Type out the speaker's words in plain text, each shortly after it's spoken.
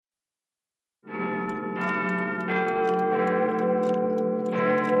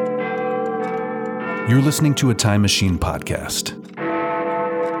You're listening to a Time Machine podcast.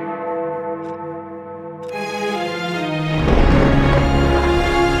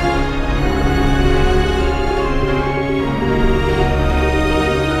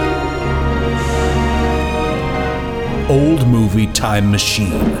 Old Movie Time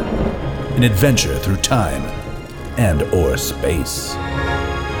Machine. An adventure through time and or space.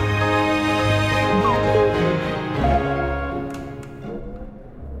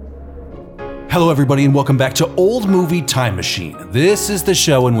 Hello everybody and welcome back to Old Movie Time Machine. This is the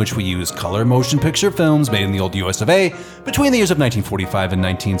show in which we use color motion picture films made in the old US of A between the years of 1945 and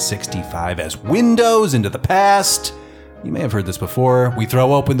 1965 as windows into the past. You may have heard this before. We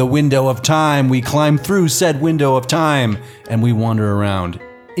throw open the window of time, we climb through said window of time, and we wander around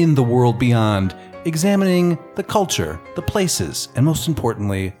in the world beyond, examining the culture, the places, and most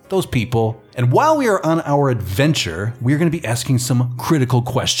importantly, those people. And while we are on our adventure, we're going to be asking some critical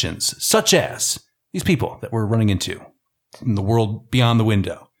questions, such as these people that we're running into in the world beyond the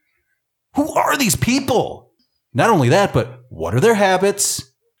window. Who are these people? Not only that, but what are their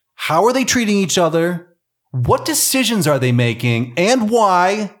habits? How are they treating each other? What decisions are they making and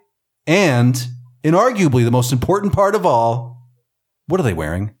why? And inarguably the most important part of all, what are they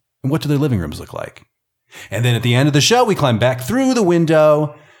wearing? And what do their living rooms look like? And then at the end of the show, we climb back through the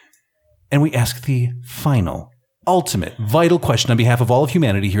window and we ask the final, ultimate, vital question on behalf of all of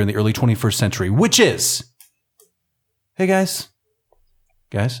humanity here in the early 21st century, which is, hey guys,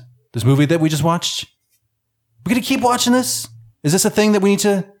 this movie that we just watched, we gonna keep watching this? Is this a thing that we need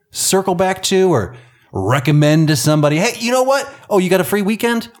to circle back to or recommend to somebody? Hey, you know what? Oh, you got a free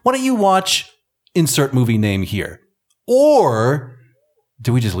weekend? Why don't you watch insert movie name here? Or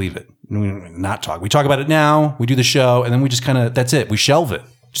do we just leave it? Not talk. We talk about it now, we do the show, and then we just kind of, that's it. We shelve it.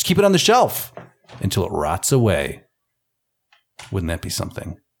 Just keep it on the shelf until it rots away. Wouldn't that be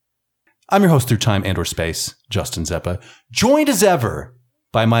something? I'm your host through time and or space, Justin Zeppa, joined as ever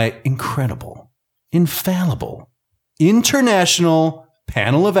by my incredible, infallible, international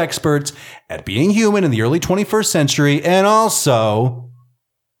panel of experts at being human in the early 21st century, and also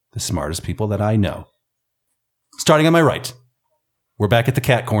the smartest people that I know. Starting on my right, we're back at the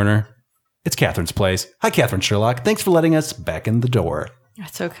cat corner. It's Catherine's place. Hi, Catherine Sherlock. Thanks for letting us back in the door.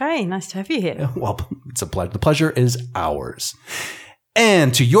 That's okay. Nice to have you here. Well, it's a pleasure. The pleasure is ours.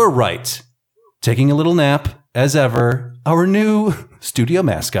 And to your right, taking a little nap, as ever, our new studio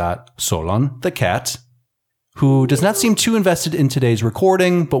mascot, Solon the cat, who does not seem too invested in today's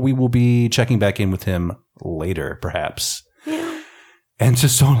recording, but we will be checking back in with him later, perhaps. Yeah. And to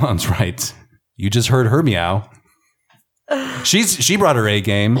Solon's right, you just heard her meow. She brought her A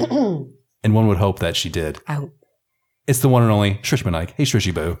game, and one would hope that she did. Ow. It's the one and only Shrishma. Hey,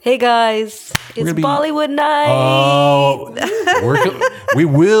 Shrishy Boo. Hey, guys. It's Bollywood night. Oh, we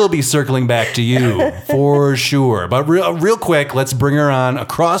will be circling back to you for sure. But real quick, let's bring her on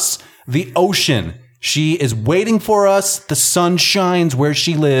across the ocean. She is waiting for us. The sun shines where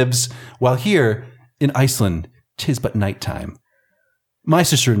she lives, while here in Iceland, 'tis but nighttime. My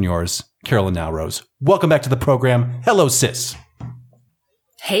sister and yours, Carolyn Nowrose. Welcome back to the program. Hello, sis.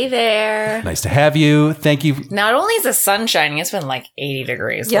 Hey there. Nice to have you. Thank you. Not only is the sun shining, it's been like 80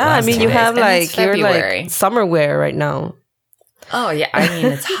 degrees. Yeah, I mean, you have you're February. like summer wear right now. Oh, yeah. I mean,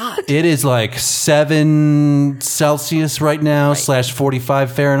 it's hot. It is like 7 Celsius right now, right. /45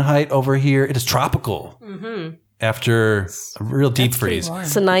 Fahrenheit over here. It is tropical. Mm-hmm. After a real deep freeze.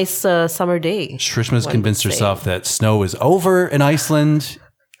 It's a nice summer day. Shrishma's convinced herself that snow is over in Iceland.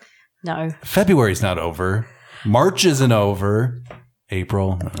 No. February's not over. March isn't over.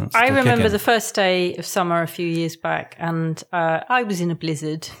 April. I remember the first day of summer a few years back, and I was in a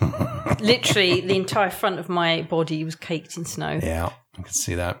blizzard. Literally, the entire front of my body was caked in snow. Yeah, I can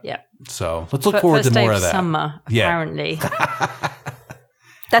see that. Yeah. So let's look forward to more of that. Summer, apparently.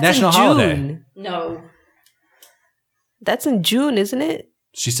 That's National in June. Holiday. No. That's in June, isn't it?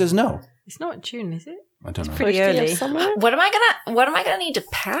 She says no. It's not June, is it? I don't know. Pretty early. What am I gonna need to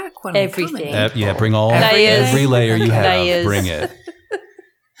pack when everything? I'm coming? Yeah, bring all every layer you have. Bring it.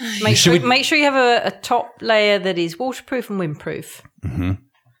 Make sure you have a top layer that is waterproof and windproof. Mm-hmm.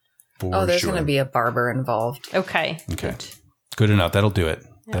 There's going to be a barber involved. Okay. Good enough. That'll do it.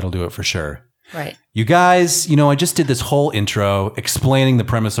 Yeah. That'll do it for sure. Right. You guys, I just did this whole intro explaining the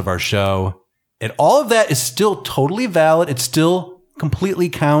premise of our show. And all of that is still totally valid. It still completely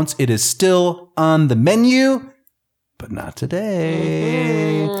counts. It is still on the menu, but not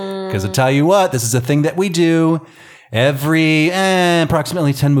today. Because I tell you what, this is a thing that we do every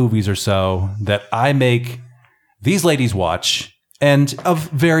approximately 10 movies or so that I make these ladies watch, and of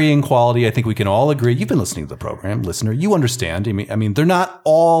varying quality. I think we can all agree. You've been listening to the program, listener. You understand. I mean, they're not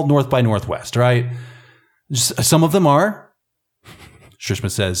all North by Northwest, right? Some of them are. Shrishma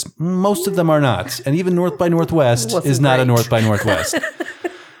says most of them are not. And even North by Northwest is not a North by Northwest.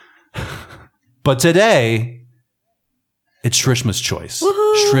 But today, it's Shrishma's choice.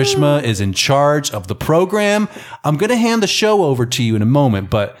 Woohoo! Shrishma is in charge of the program. I'm going to hand the show over to you in a moment,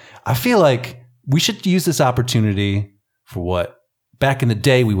 but I feel like we should use this opportunity for what back in the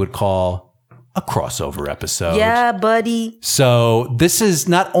day we would call a crossover episode. Yeah, buddy. So this is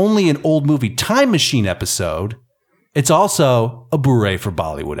not only an old movie time machine episode, it's also a Booray for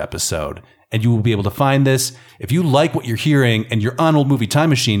Bollywood episode. And you will be able to find this. If you like what you're hearing and you're on Old Movie Time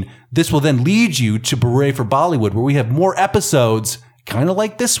Machine, this will then lead you to Booray for Bollywood, where we have more episodes kind of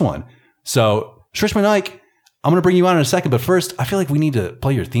like this one. So, Shrishma Naik, I'm going to bring you on in a second. But first, I feel like we need to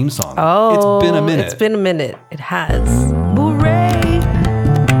play your theme song. Oh, it's been a minute. It's been a minute. It has. Booray!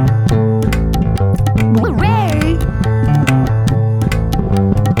 Booray!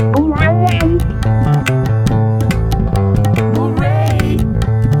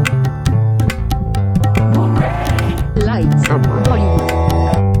 Lights.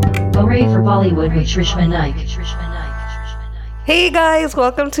 Bollywood. Booray for Bollywood with Shrishma Naik. Hey guys,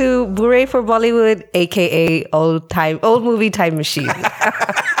 welcome to Booray for Bollywood, aka Old Movie Time Machine.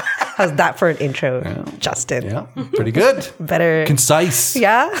 How's that for an intro, Justin? Yeah, pretty good. Better. Concise.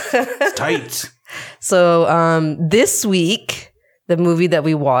 Yeah. It's tight. So this week, the movie that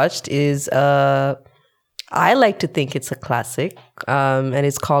we watched is, I like to think it's a classic, and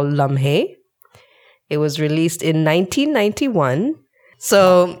it's called Lamhe. It was released in 1991.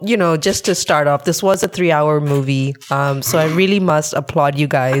 So, just to start off, this was a 3-hour movie. So I really must applaud you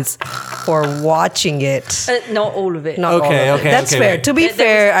guys for watching it. Not all of it. Not all of it. Okay. That's fair. Wait. To be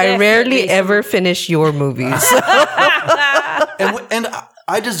fair, I rarely ever finish your movies. And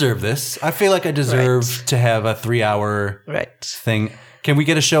I deserve this. I feel like I deserve to have a 3-hour thing. Can we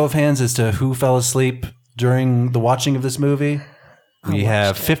get a show of hands as to who fell asleep during the watching of this movie? We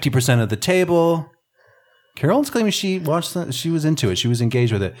have 50% of the table. Carolyn's claiming she watched she was into it. She was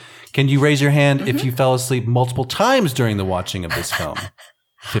engaged with it. Can you raise your hand if you fell asleep multiple times during the watching of this film?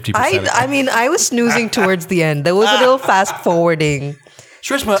 50%. I mean, I was snoozing towards the end. There was a little fast forwarding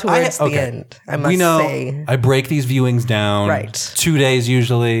Shrishma, towards the end, I must say. I break these viewings down. Right. 2 days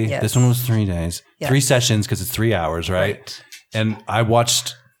usually. Yes. This one was 3 days. Yes. 3 sessions because it's 3 hours, right? And I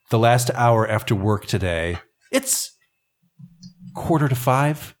watched the last hour after work today. It's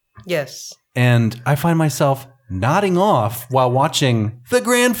 4:45. Yes. And I find myself nodding off while watching the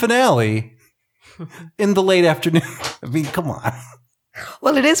grand finale in the late afternoon. I mean, come on.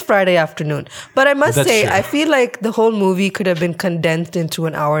 Well, it is Friday afternoon. But I must say, true. I feel like the whole movie could have been condensed into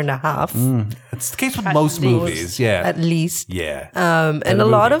an hour and a half. It's the case with most movies. Yeah. At least. Yeah. And a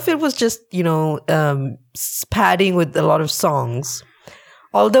lot of it was just, padding with a lot of songs.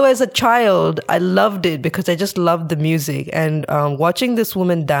 Although as a child, I loved it because I just loved the music. And watching this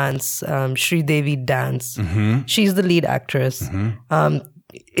woman dance, Sridevi dance, she's the lead actress.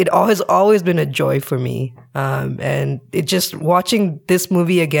 It has always been a joy for me. And it just watching this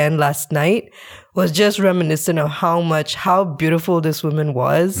movie again last night was just reminiscent of how beautiful this woman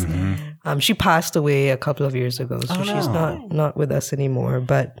was. She passed away a couple of years ago, so she's not with us anymore.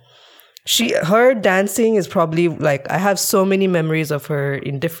 But her dancing is probably like, I have so many memories of her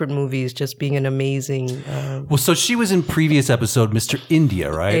in different movies, just being an amazing. Well, so she was in previous episode, Mr.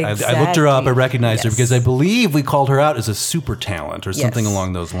 India, right? Exactly. I looked her up. I recognized her because I believe we called her out as a super talent or something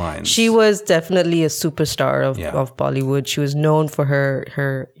along those lines. She was definitely a superstar of Bollywood. She was known for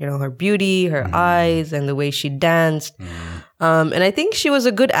her beauty, her eyes, and the way she danced. And I think she was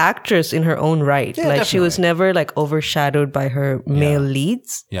a good actress in her own right. Yeah, like definitely. she was never like overshadowed by her male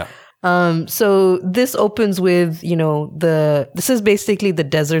leads. Yeah. So this opens with, this is basically the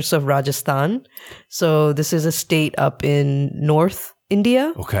deserts of Rajasthan. So this is a state up in North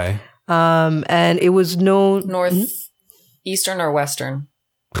India. Okay. And it was known North, Eastern or Western?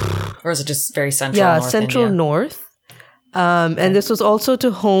 Or is it just very central? Yeah, North central India? north. And this was also to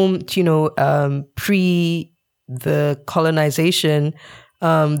home to, pre the colonization.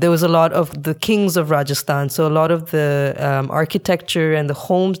 There was a lot of the kings of Rajasthan. So a lot of the architecture and the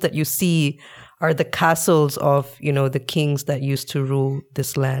homes that you see are the castles of, the kings that used to rule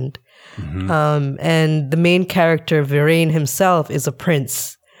this land. And the main character, Viren himself, is a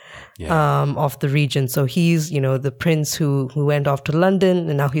prince of the region. So he's, the prince who went off to London,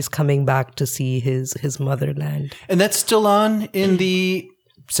 and now he's coming back to see his motherland. And that's still on in the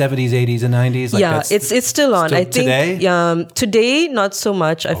 70s, 80s, and 90s? It's still on. I think today? Today, not so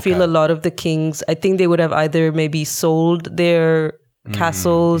much. I feel a lot of the kings, I think they would have either maybe sold their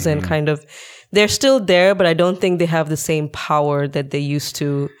castles and kind of, they're still there, but I don't think they have the same power that they used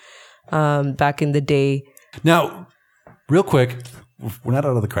to back in the day. Now, real quick, we're not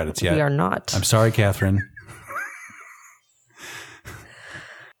out of the credits yet. We are not. I'm sorry, Catherine.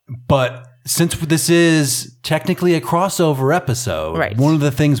 But since this is technically a crossover episode, Right. one of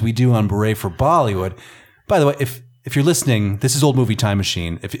the things we do on Beret for Bollywood, by the way, if you're listening, this is Old Movie Time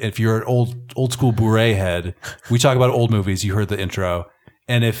Machine. If you're an old school Beret head, we talk about old movies. You heard the intro.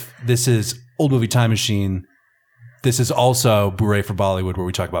 And if this is Old Movie Time Machine, this is also Beret for Bollywood, where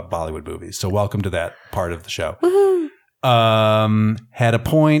we talk about Bollywood movies. So welcome to that part of the show. Had a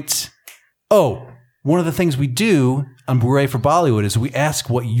point. Oh, one of the things we do on Beret for Bollywood is we ask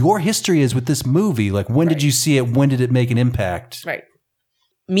what your history is with this movie. Like, when did you see it? When did it make an impact? Right.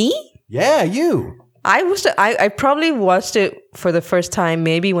 Me? Yeah, you. I probably watched it for the first time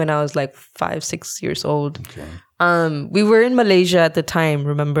maybe when I was like 5-6 years old. Okay. We were in Malaysia at the time,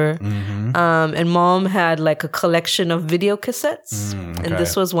 remember? Mm-hmm. And mom had like a collection of video cassettes, and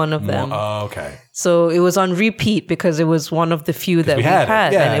this was one of them. Oh, okay. So it was on repeat because it was one of the few that we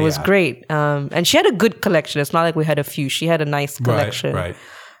had, Yeah, and it was great. And she had a good collection. It's not like we had a few. She had a nice collection. Right.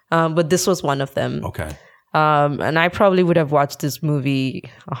 But this was one of them. Okay. And I probably would have watched this movie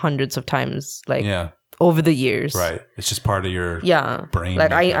hundreds of times, like over the years. Right. It's just part of your brain.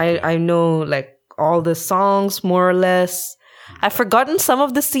 Like I know like all the songs more or less. I've forgotten some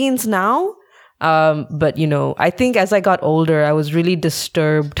of the scenes now. But you know, I think as I got older, I was really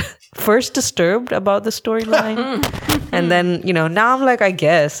disturbed about the storyline. And then, you know, now I'm like, I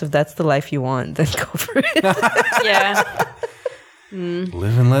guess if that's the life you want, then go for it. Yeah.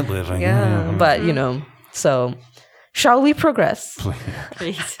 Live and let live. Yeah. But you know, so shall we progress?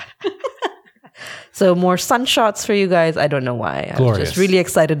 Please. So more sun shots for you guys. I don't know why. I'm just really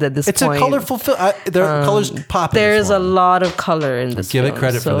excited at this point. It's a colorful film. There are colors popping. There's a lot of color in this Give film. it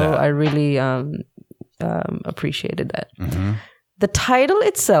credit for that. So I really appreciated that. Mm-hmm. The title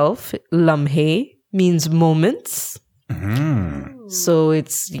itself, Lamhe, means moments. Mm-hmm. So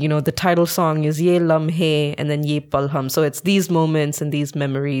it's, you know, the title song is Ye Lamhe and then Ye Palham. So it's these moments and these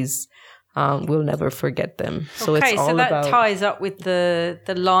memories. We'll never forget them. So okay, it's all so that about ties up with the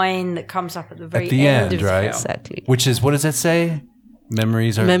line that comes up at the very at the end, of the right? film. Exactly. Which is, what does it say?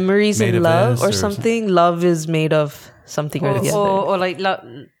 Memories in made love of this, or something. Love is made of something or the other. Or like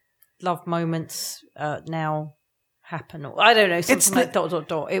love moments now happen, or I don't know, something like ...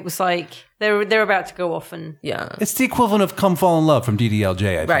 It was like they're about to go off and it's the equivalent of "Come Fall in Love" from DDLJ,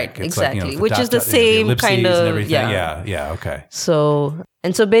 I think. Right, It's exactly. like, you know, which is the same kind of and everything. Yeah, okay. So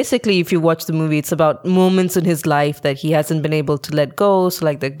basically, if you watch the movie, it's about moments in his life that he hasn't been able to let go. So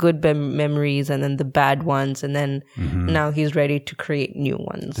like the good memories and then the bad ones, and then now he's ready to create new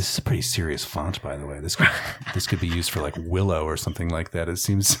ones. This is a pretty serious font, by the way. This could be used for like Willow or something like that. It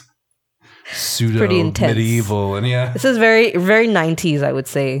seems pseudo pretty intense, medieval, and this is very, very 90s, I would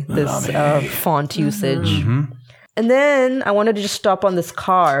say. This font usage. Mm-hmm. And then I wanted to just stop on this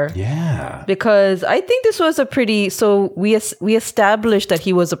car. Yeah. Because I think this was a pretty... So we established that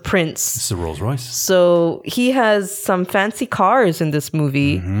he was a prince. This is a Rolls Royce. So he has some fancy cars in this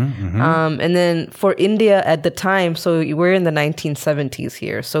movie. And then for India at the time, so we're in the 1970s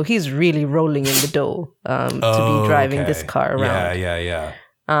here. So he's really rolling in the dough to be driving this car around. Yeah.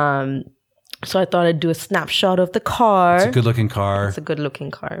 So I thought I'd do a snapshot of the car. It's a good-looking car. It's a good-looking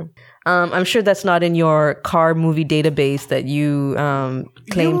car. I'm sure that's not in your car movie database that you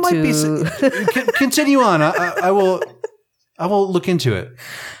claim to. Continue on. I will look into it.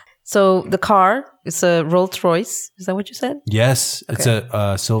 So the car is a Rolls Royce. Is that what you said? Yes, okay. It's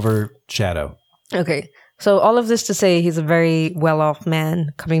a silver Shadow. Okay. So all of this to say, he's a very well-off man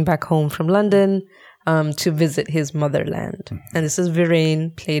coming back home from London to visit his motherland. Mm-hmm. And this is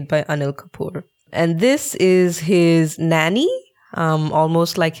Viren, played by Anil Kapoor. And this is his nanny,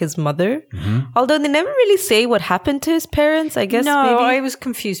 almost like his mother. Mm-hmm. Although they never really say what happened to his parents, I guess. No, maybe. I was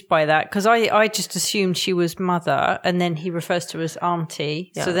confused by that because I just assumed she was mother, and then he refers to her as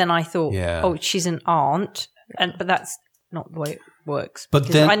auntie. Yeah. So then I thought, oh, she's an aunt. But that's not the way it works. But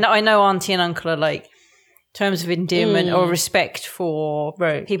then I know auntie and uncle are like terms of endearment or respect for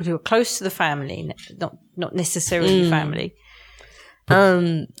people who are close to the family, not necessarily family.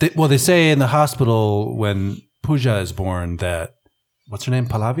 They say in the hospital when Pooja is born that, what's her name,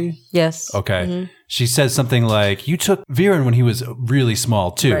 Pallavi? Yes. Okay. Mm-hmm. She says something like, you took Viren when he was really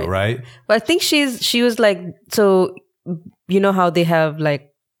small too, right? Well, I think she was like, so you know how they have like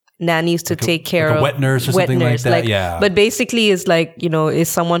nannies to take care of, wet nurse or something like that. But basically is like, you know, is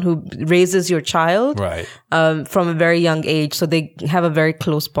someone who raises your child. Right. from a very young age. So they have a very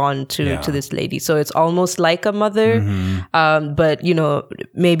close bond to this lady. So it's almost like a mother. But, you know,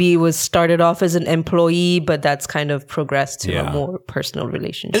 maybe it was started off as an employee, but that's kind of progressed to a more personal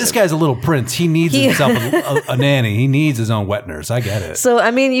relationship. And this guy's a little prince. He needs himself a nanny. He needs his own wet nurse. I get it. So,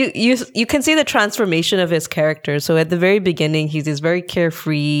 I mean, you can see the transformation of his character. So at the very beginning, he's very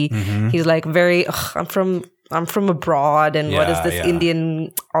carefree. He's like very, I'm from abroad, and what is this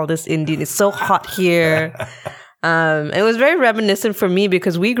Indian, all this Indian, it's so hot here. It was very reminiscent for me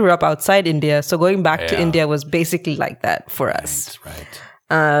because we grew up outside India. So going back to India was basically like that for us.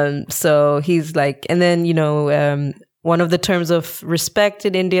 Right. So he's like, and then, you know, one of the terms of respect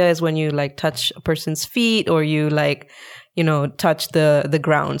in India is when you like touch a person's feet or you like, you know, touch the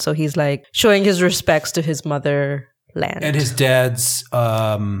ground. So he's like showing his respects to his motherland. And his dad's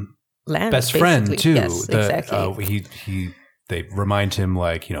land, best friend too. Yes, exactly. They remind him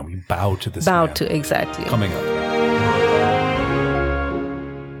like, you know, you bow to this bow man. To exactly Coming up.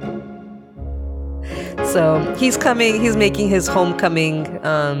 So he's making his homecoming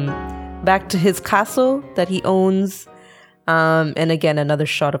back to his castle that he owns. And again, another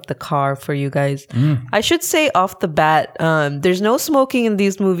shot of the car for you guys. I should say off the bat, there's no smoking in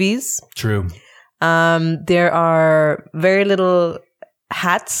these movies. True. There are very little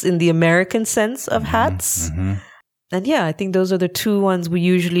hats in the American sense of hats. And yeah, I think those are the two ones we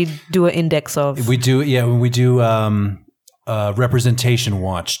usually do an index of. We do, when we do representation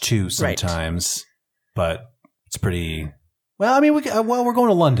watch too sometimes. Right. But it's pretty... Well, I mean, we're going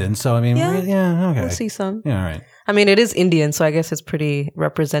to London, so I mean, okay. We'll see some. Yeah, all right. I mean, it is Indian, so I guess it's pretty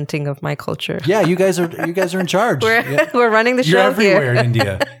representing of my culture. Yeah, you guys are in charge. We're running the show. You're everywhere in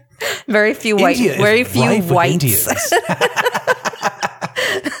India. Very few whites. Very few whites.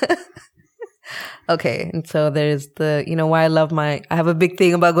 Okay, and so there's the, you know, why I have a big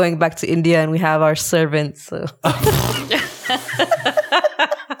thing about going back to India, and we have our servants. So.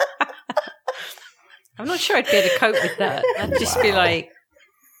 I'm not sure I'd be able to cope with that. I'd just be like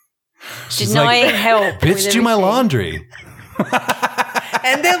denying help. Bitch, do my laundry.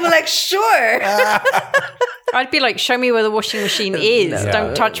 And they'll be like, sure. I'd be like, show me where the washing machine is. No.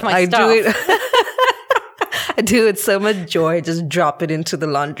 Don't touch my stuff. I do it so much joy. Just drop it into the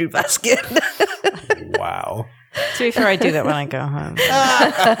laundry basket. Wow. To be fair, I do that when I go home.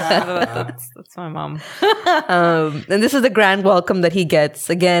 That's my mom. And this is the grand welcome that he gets.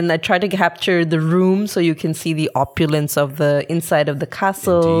 Again, I try to capture the room so you can see the opulence of the inside of the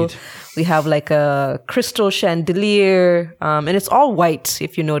castle. Indeed. We have like a crystal chandelier, and it's all white,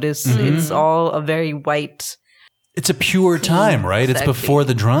 if you notice. It's all a very white. It's a pure time, right? Exactly. It's before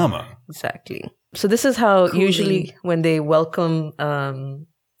the drama. Exactly. So this is how usually when they welcome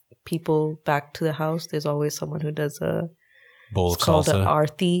people back to the house, there's always someone who does a bowl of salsa. Called an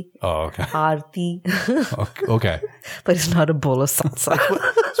arti. Oh, okay. Arti. Okay. But it's not a bowl of salsa.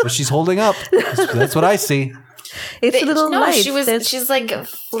 That's what she's holding up. That's what I see. It's a little light. She's like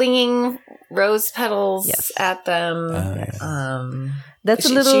flinging rose petals at them. That's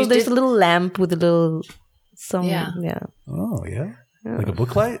there's a little lamp with a little yeah. Oh, yeah. Like a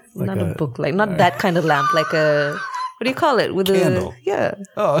book light? Not a book light. Not that kind of lamp. Like a, what do you call it? With candle. Yeah.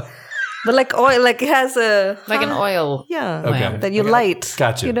 Oh. But like oil, like it has a... Like an oil. Yeah. Okay. That you light.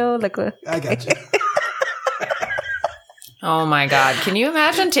 Gotcha. You know, like a... I gotcha. Oh my God. Can you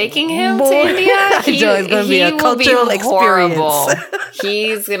imagine taking him to India? It's going to be a cultural experience.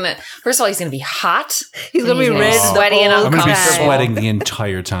 He's going to, first of all, he's going to be hot. He's going to be red, sweaty, and I'm uncomfortable. going to be sweating the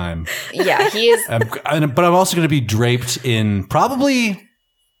entire time. Yeah, he is. But I'm also going to be draped in probably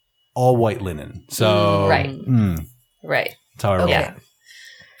all white linen. So, right. That's how I roll. Yeah,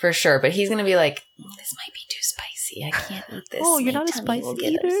 for sure. But he's going to be like, this might be too spicy. I can't eat this. Oh, you're not a spicy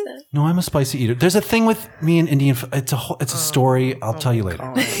eater? No, I'm a spicy eater. There's a thing with me and Indian. It's a story. I'll tell you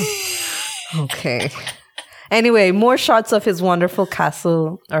later. Okay. Anyway, more shots of his wonderful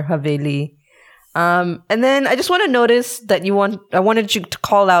castle or haveli. And then I just want to notice that I wanted you to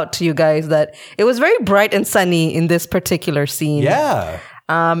call out to you guys that it was very bright and sunny in this particular scene. Yeah.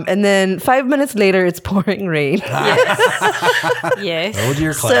 And then 5 minutes later, it's pouring rain. Yes. Oh,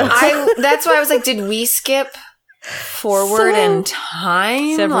 dear clouds. That's why I was like, did we skip forward in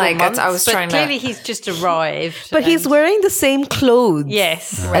time? Several months, I was trying clearly he's just arrived. But he's wearing the same clothes.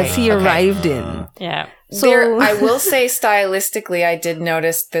 Yes. As he arrived in. Yeah. So I will say stylistically, I did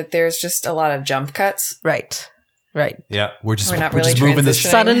notice that there's just a lot of jump cuts. Right. Yeah, we're not really just moving this.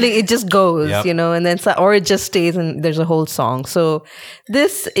 Suddenly it just goes, you know, and then or it just stays and there's a whole song. So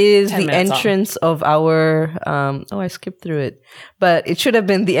this is the entrance of our. I skipped through it, but it should have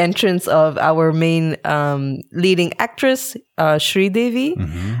been the entrance of our main leading actress, Sridevi.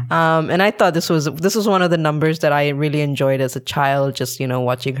 And I thought this was one of the numbers that I really enjoyed as a child, just,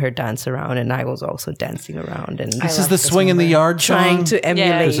 watching her dance around, and I was also dancing around. And this is the swing in the yard trying song? to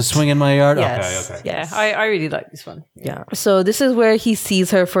emulate. There's a swing in my yard? Yes. Okay. Yeah, I really like this one. Yeah. So this is where he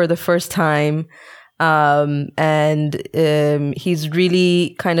sees her for the first time. And he's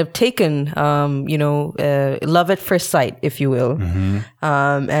really kind of taken, love at first sight, if you will.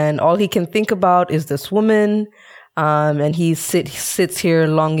 And all he can think about is this woman. And he sits here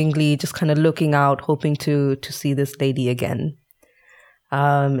longingly, just kind of looking out, hoping to see this lady again.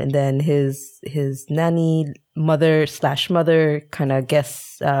 And then his nanny mother kind of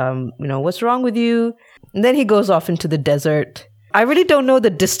guess, what's wrong with you? And then he goes off into the desert. I really don't know the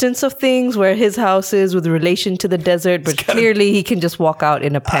distance of things where his house is with relation to the desert, but clearly he can just walk out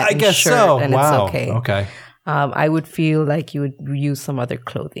in a pant and shirt and it's okay. Okay. I would feel like you would use some other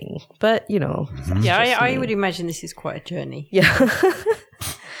clothing, but Yeah, I would imagine this is quite a journey. Yeah.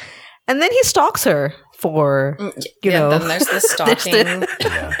 And then he stalks her for, then there's the stalking.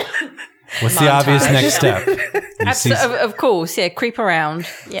 What's the obvious next step? Of course, yeah, creep around.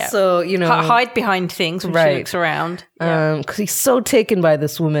 Yeah. So, hide behind things when she looks around. Because he's so taken by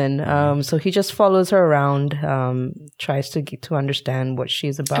this woman. So he just follows her around, tries to get to understand what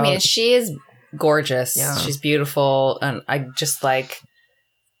she's about. I mean, she is gorgeous. Yeah. She's beautiful. And I just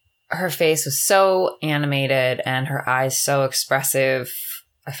her face was so animated and her eyes so expressive.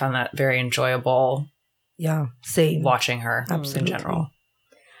 I found that very enjoyable. Yeah, same. Watching her Absolutely. in general.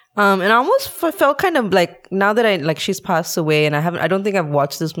 And I almost felt kind of like, now that she's passed away, and I don't think I've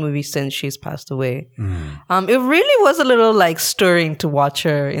watched this movie since she's passed away. It really was a little stirring to watch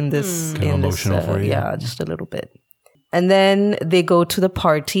her in this. Kind of emotional for you. Yeah, just a little bit. And then they go to the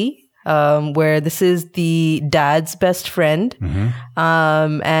party, where this is the dad's best friend.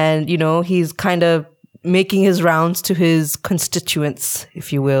 And, he's kind of making his rounds to his constituents,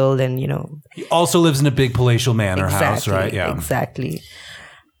 if you will. And, he also lives in a big palatial manor house, right? Yeah, exactly.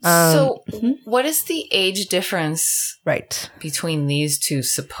 So what is the age difference between these two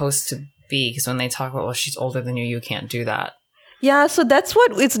supposed to be? Because when they talk about, well, she's older than you can't do that. Yeah, so that's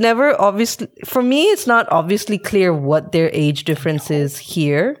what it's never obviously, for me, it's not obviously clear what their age difference is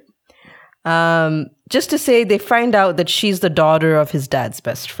here. Just to say, they find out that she's the daughter of his dad's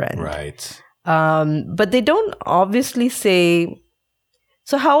best friend. Right. But they don't obviously say,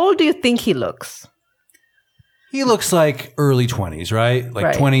 so how old do you think he looks? He looks like early 20s, right?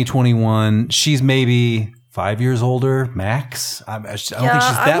 Like 20, 21. She's maybe 5 years older, max. I don't think she's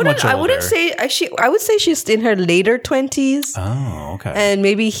that much older. I wouldn't say, I would say she's in her later 20s. Oh, okay. And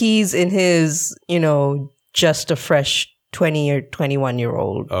maybe he's in his, just a fresh 20 or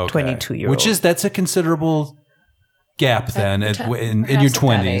 21-year-old, 22-year-old. That's a considerable gap then in your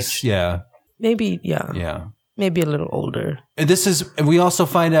 20s. Yeah. Maybe, yeah. Yeah. Maybe a little older. And we also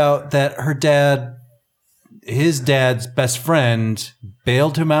find out that his dad's best friend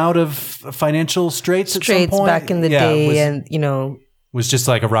bailed him out of financial straits at some point. Back in the day, and was just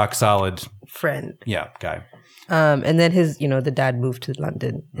like a rock solid friend. Yeah, guy. And then his, the dad moved to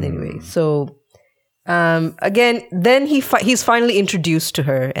London anyway. So, again, then he's finally introduced to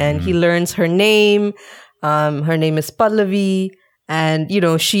her, and he learns her name. Her name is Pallavi, and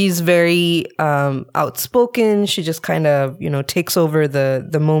she's very outspoken. She just kind of takes over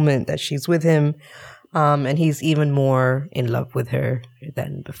the moment that she's with him. And he's even more in love with her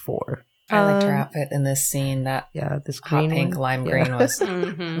than before. I liked her outfit in this scene. This hot pink lime green was.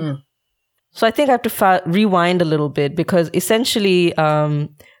 So I think I have to rewind a little bit, because essentially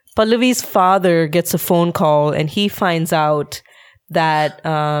Pallavi's father gets a phone call and he finds out that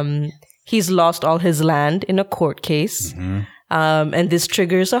he's lost all his land in a court case. And this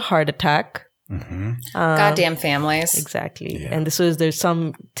triggers a heart attack. Goddamn families. Exactly. Yeah. And there's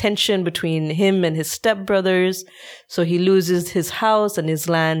some tension between him and his stepbrothers. So he loses his house and his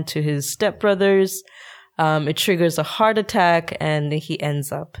land to his stepbrothers. It triggers a heart attack and he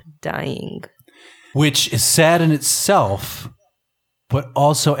ends up dying. Which is sad in itself, but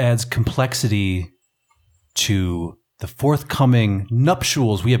also adds complexity to the forthcoming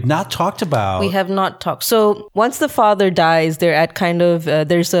nuptials we have not talked about. We have not talked. So once the father dies, they're at kind of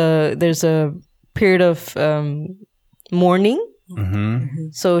there's a period of mourning.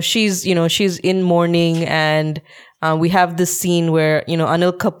 So she's in mourning, and we have this scene where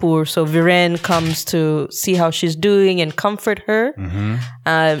Anil Kapoor, so Viren, comes to see how she's doing and comfort her,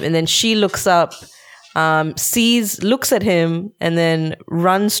 and then she looks up, looks at him, and then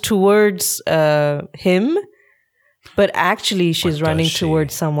runs towards him. But actually, she's running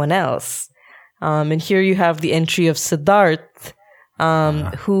towards someone else. And here you have the entry of Siddharth,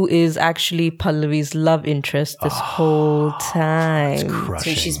 who is actually Pallavi's love interest this whole time. Who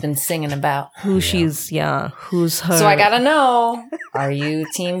she's been singing about. Who's her. So I gotta know, are you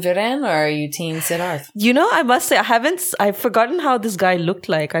Team Viren or are you Team Siddharth? You know, I must say, I've forgotten how this guy looked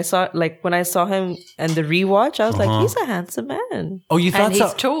like. When I saw him in the rewatch, I was like, he's a handsome man. Oh, you thought and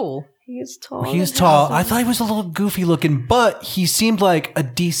he's tall. He's tall. He's tall. I thought he was a little goofy looking, but he seemed like a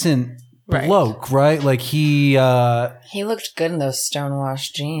decent bloke, right? Like he looked good in those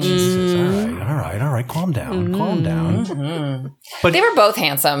stonewashed jeans. All right. Calm down. Mm-hmm. But they were both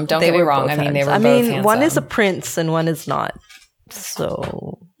handsome. Don't get me wrong. I mean, they were both handsome. One is a prince and one is not.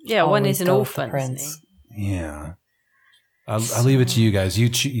 So one is an orphan prince. Yeah. I'll leave it to you guys. You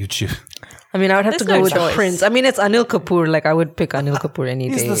choose. I mean, I would have to go with the prince. I mean, it's Anil Kapoor. Like, I would pick Anil Kapoor any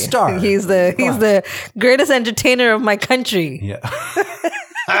day. He's the star. He's the greatest entertainer of my country. Yeah.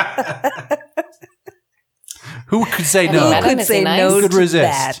 Who could say no? Who could say no? Who could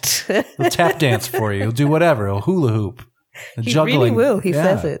resist? He'll tap dance for you. He'll do whatever. He'll hula hoop. He really will. He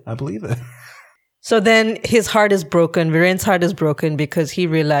says it. I believe it. So then his heart is broken. Viren's heart is broken because he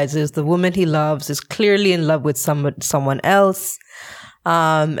realizes the woman he loves is clearly in love with someone else.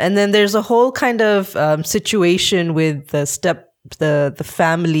 And then there's a whole kind of situation with the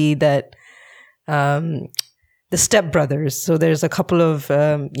family that the stepbrothers. So there's a couple of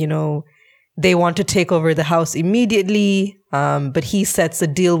they want to take over the house immediately, but he sets a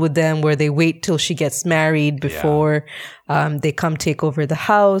deal with them where they wait till she gets married before they come take over the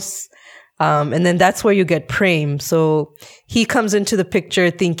house. And then that's where you get Prem. So he comes into the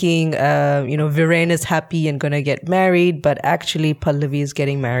picture thinking, Viren is happy and going to get married, but actually Pallavi is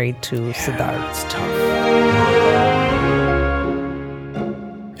getting married to Siddharth. It's tough.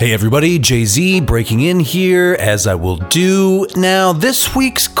 Hey everybody, Jay-Z breaking in here, as I will do. Now, this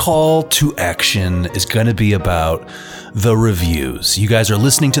week's call to action is going to be about the reviews. You guys are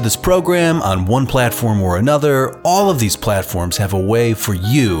listening to this program on one platform or another. All of these platforms have a way for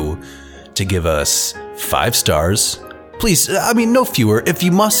you to give us 5 stars. Please, I mean, no fewer. If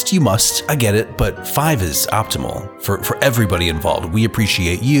you must, you must. I get it, but 5 is optimal for everybody involved. We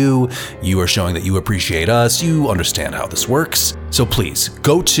appreciate you. You are showing that you appreciate us. You understand how this works. So please,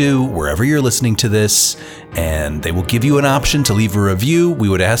 go to wherever you're listening to this, and they will give you an option to leave a review. We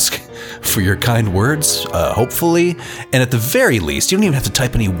would ask for your kind words, hopefully. And at the very least, you don't even have to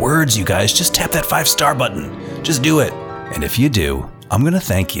type any words, you guys. Just tap that 5-star button. Just do it. And if you do, I'm going to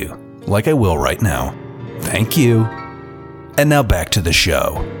thank you. Like I will right now. Thank you. And now back to the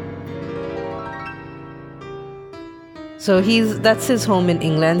show. So that's his home in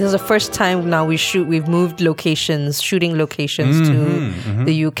England. This is the first time now we've moved shooting locations to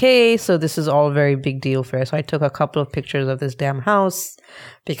the UK. So this is all a very big deal for us. So I took a couple of pictures of this damn house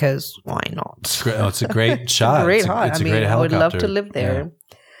because why not? It's a great shot. Great it's shot. A great helicopter. I would love to live there.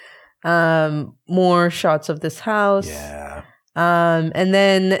 Yeah. More shots of this house. Yeah. And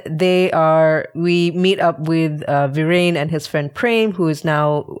then we meet up with Viren and his friend Prem, who is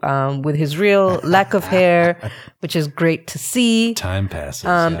now with his real lack of hair, which is great to see. Time passes.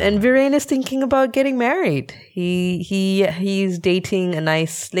 And Viren is thinking about getting married. He's dating a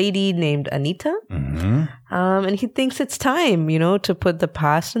nice lady named Anita. Mm-hmm. And he thinks it's time, to put the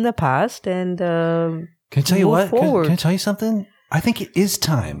past in the past and can I tell you what? Can I tell you something? I think it is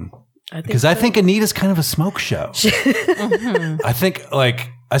time. Because I think Anita's kind of a smoke show. Mm-hmm. I think,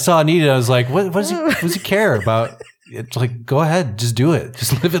 I saw Anita, I was like, what does he care about? It's like, go ahead, just do it.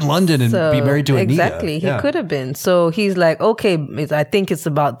 Just live in London and be married to Anita. Exactly, he could have been. So he's like, okay, I think it's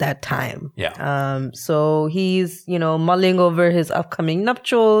about that time. Yeah. So he's, mulling over his upcoming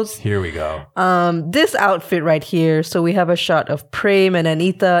nuptials. Here we go. This outfit right here. So we have a shot of Prem and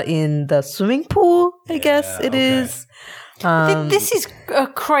Anita in the swimming pool, I guess it is. This is a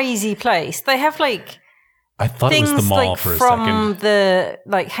crazy place. They have I thought it was the mall for a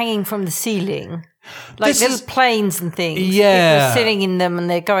second. Hanging from the ceiling. Little planes and things. Yeah. People sitting in them and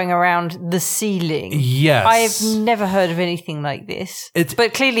they're going around the ceiling. Yes. I've never heard of anything like this.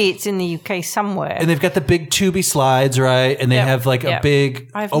 But clearly it's in the UK somewhere. And they've got the big tubey slides, right? And they have a big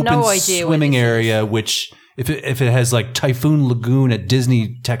open swimming area, which if it has Typhoon Lagoon at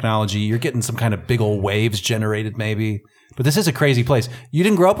Disney technology, you're getting some kind of big old waves generated maybe. But this is a crazy place. You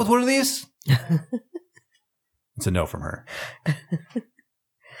didn't grow up with one of these? It's a no from her.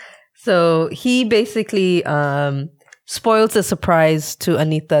 So he basically spoils the surprise to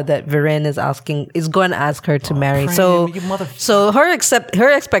Anita that Viren is going to ask her to marry. Prem, so her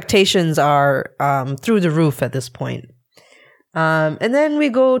expectations are through the roof at this point. And then we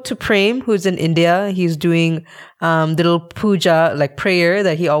go to Prem, who's in India. He's doing the little puja, like prayer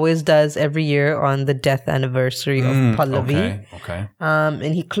that he always does every year on the death anniversary of Pallavi. Okay.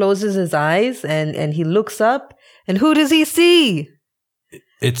 And he closes his eyes and he looks up. And who does he see?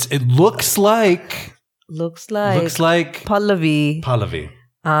 It looks like Pallavi.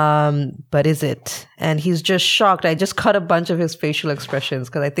 But is it? And he's just shocked. I just cut a bunch of his facial expressions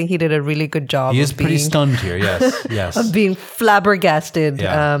because I think he did a really good job. He is pretty stunned here, yes. Of being flabbergasted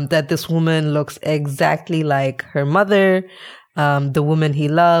that this woman looks exactly like her mother, the woman he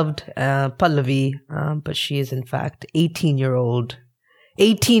loved, Pallavi, but she is in fact 18 to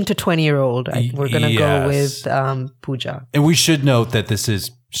 20-year-old. We're going to go with Pooja. And we should note that this is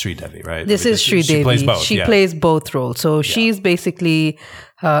Sridevi, right? This is Sridevi. She plays both. She plays both roles. So she's basically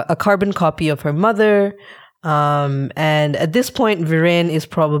a carbon copy of her mother. And at this point, Viren is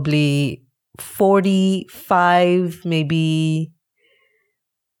probably 45, maybe.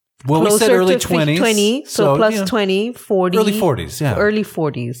 Well, we said early 20s. 20, so plus 20, 40. Early 40s, yeah. Early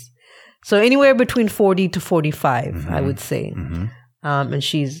 40s. So anywhere between 40 to 45, I would say. And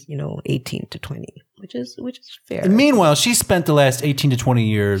she's, 18 to 20. Which is fair. And meanwhile, she spent the last 18 to 20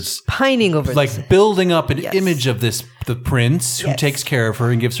 years pining over this. Building up an Yes. image of the prince who takes care of her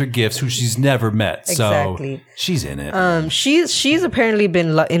and gives her gifts, who she's never met. Exactly. So she's in it. She's apparently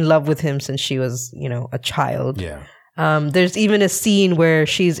been in love with him since she was, a child. Yeah. There's even a scene where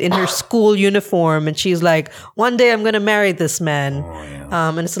she's in her school uniform and she's like, one day I'm going to marry this man. Oh, yeah.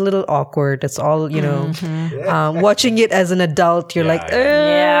 And it's a little awkward. It's all, watching it as an adult, you're like,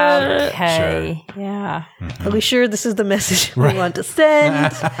 okay. Sure. Yeah. Are we sure this is the message we want to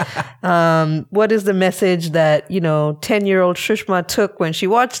send? What is the message that, 10-year-old Shrishma took when she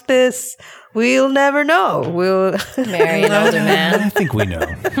watched this? We'll never know. We'll Marry an older man. I think we know.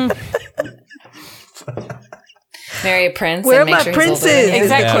 Marry a prince. Where are and make my sure princes? He's older than you.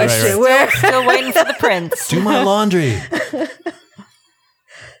 Exactly. Yeah, right. Where? Still waiting for the prince. Do my laundry.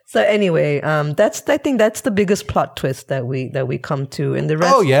 So anyway, I think that's the biggest plot twist that we come to, and the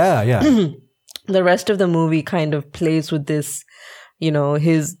rest. Oh yeah. The rest of the movie kind of plays with this.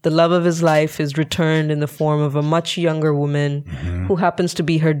 The love of his life is returned in the form of a much younger woman who happens to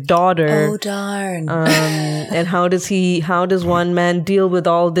be her daughter. Oh darn! And how does one man deal with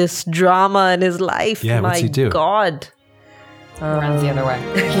all this drama in his life? Yeah, what's he do? My God, Runs the other way.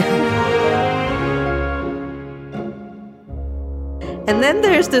 And then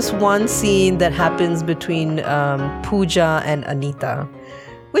there's this one scene that happens between Pooja and Anita,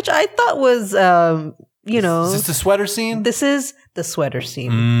 which I thought was, Is this the sweater scene? This is the sweater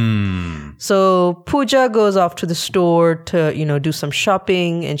scene. So Pooja goes off to the store to, do some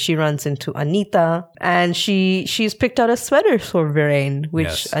shopping, and she runs into Anita, and she's picked out a sweater for Viren,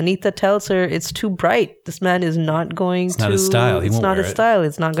 which Anita tells her it's too bright. This man is not going to. It's not his style. He won't wear it. It's not his style.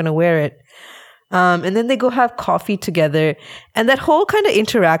 It's not going to wear it. And then they go have coffee together, and that whole kind of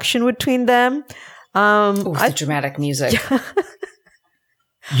interaction between them. The dramatic music.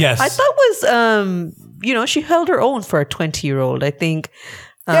 Yes. I thought was, she held her own for a 20-year-old. I think,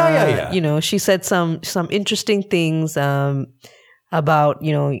 Yeah. She said some interesting things about,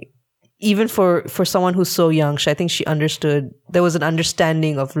 even for someone who's so young, I think she understood, there was an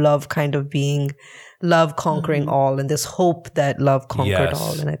understanding of love kind of being love conquering all, and this hope that love conquered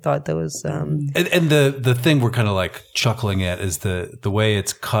all. And I thought that was... And the thing we're kind of like chuckling at is the way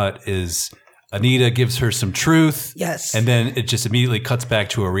it's cut is Anita gives her some truth. Yes. And then it just immediately cuts back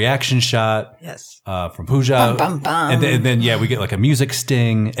to a reaction shot. Yes. From Pooja. Bum, bum, bum. And then we get like a music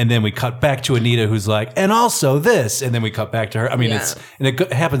sting, and then we cut back to Anita who's like, and also this, and then we cut back to her. I mean,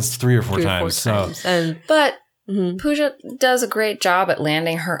 it happens 3 or 4 times. But Pooja does a great job at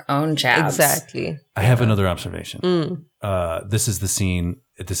landing her own jabs. Exactly. I have another observation. This is the scene.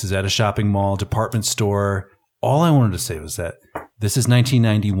 This is at a shopping mall, department store. All I wanted to say was that this is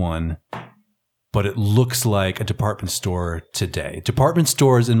 1991. But it looks like a department store today. Department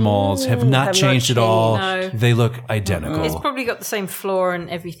stores and malls have not changed at all. No. They look identical. It's probably got the same floor and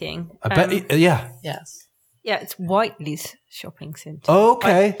everything. I bet, yeah. Yes. Yeah, it's Whiteley's shopping centre.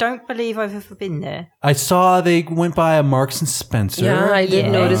 Okay. I don't believe I've ever been there. I saw they went by a Marks and Spencer. Yeah, I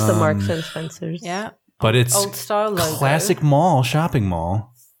did notice the Marks and Spencers. Yeah. But it's old style logo. Classic mall, shopping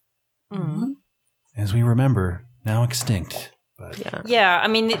mall. As we remember, now extinct. But. Yeah, I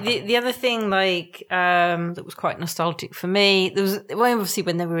mean, the other thing, that was quite nostalgic for me, there was, obviously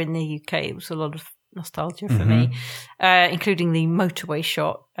when they were in the UK, it was a lot of nostalgia for me, including the motorway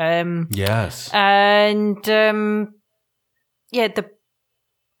shot. Yes. And, I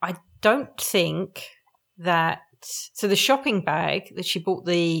don't think that, so the shopping bag that she bought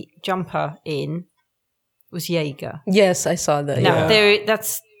the jumper in was Jaeger. Yes, I saw that. Now,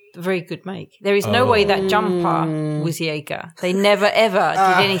 that's a very good make. There is no way that jumper was Jaeger. They never, ever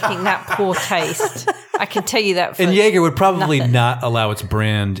did anything that poor taste. I can tell you that. And Jaeger would probably not allow its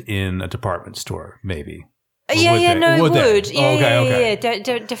brand in a department store, maybe. It would. Yeah,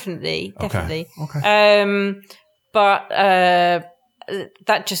 definitely. Okay. But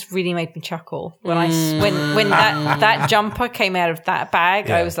that just really made me chuckle when when that jumper came out of that bag.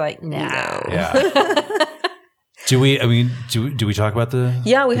 I was like, no. Yeah. Do we talk about the?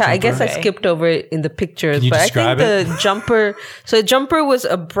 Yeah, we have. I guess I skipped over it in the pictures, Can you but describe I think the jumper. So the jumper was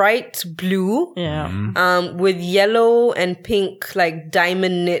a bright blue, with yellow and pink like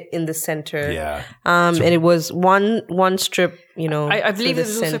diamond knit in the center. Yeah. And it was one strip. I believe it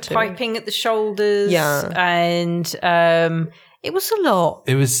was also piping at the shoulders. Yeah, and it was a lot.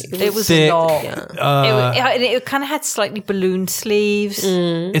 It was thick. A lot. Yeah. It kind of had slightly ballooned sleeves.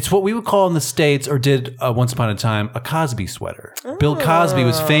 It's what we would call in the States, or did once upon a time, a Cosby sweater. Bill Cosby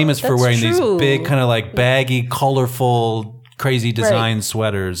was famous for wearing these big, kind of like baggy, colorful, crazy design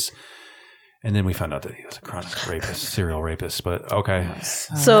sweaters. And then we found out that he was a chronic rapist, serial rapist. But okay.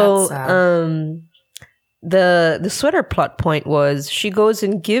 So the sweater plot point was she goes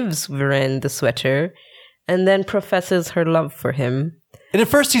and gives Viren the sweater, and then professes her love for him. And at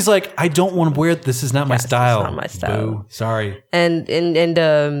first he's like, I don't want to wear it. This is not my style. It's not my style. Boo. Sorry. And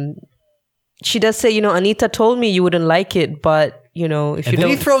she does say, Anita told me you wouldn't like it, but, if you don't. And then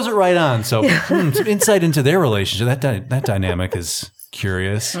he throws it right on. So some insight into their relationship. That dynamic is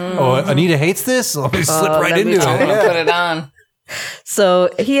curious. Oh, Anita hates this? Let me slip right into it. I'm going to put it on. So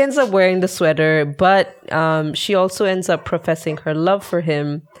he ends up wearing the sweater, but she also ends up professing her love for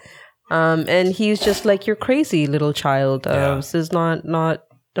him. And he's just like, you're crazy, little child. This is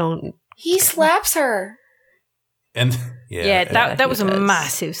don't. He slaps her. And that was a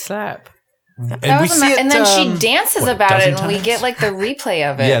massive slap. And then she dances about it, and we get like the replay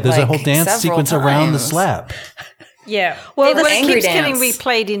of it. Yeah, there's a whole dance sequence around the slap. Yeah. Well, it keeps getting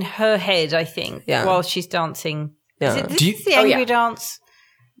replayed in her head, I think, while she's dancing. Yeah. Is it the angry dance?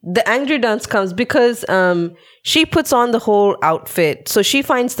 The angry dance comes because she puts on the whole outfit. So she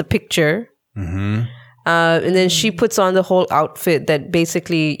finds the picture. Mm-hmm. And then she puts on the whole outfit that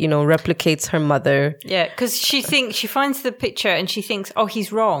basically, replicates her mother. Yeah, because she finds the picture and she thinks, oh,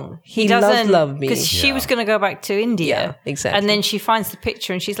 he's wrong. He doesn't love me. Because she was going to go back to India. Yeah, exactly. And then she finds the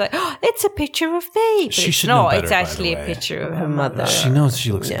picture and she's like, oh, it's a picture of me. But it's not. It's actually a picture of her mother. She knows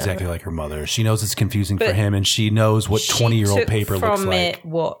she looks exactly like her mother. She knows it's confusing for him, and she knows what 20-year-old paper looks like. From it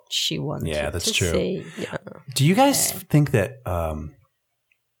what she wanted Yeah, that's to true. See. Yeah. Do you guys think that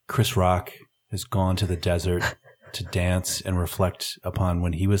Chris Rock has gone to the desert to dance and reflect upon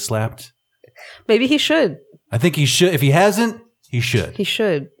when he was slapped? Maybe he should. I think he should. If he hasn't, he should. He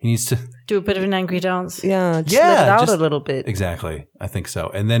should. He needs to do a bit of an angry dance. Yeah, just let it out a little bit. Exactly. I think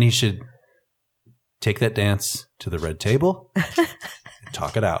so. And then he should take that dance to the red table and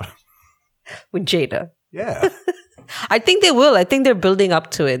talk it out. With Jada. Yeah. I think they will. I think they're building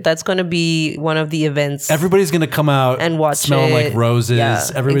up to it. That's going to be one of the events. Everybody's going to come out and watch smelling like roses. Yeah,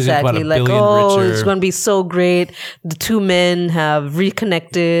 Everybody's going to come out a billion richer. It's going to be so great. The two men have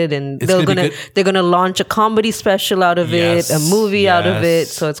reconnected, and they're going to launch a comedy special out of it, a movie out of it.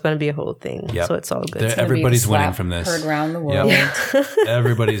 So it's going to be a whole thing. Yep. So it's all good. Everybody's winning from this. Heard around the world. Yep.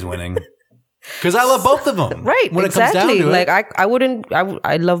 Everybody's winning. Because I love both of them. Right. When exactly. It comes down to it.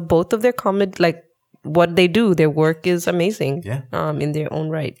 I love both of their comedy. Like, what they do, their work is amazing. Yeah. In their own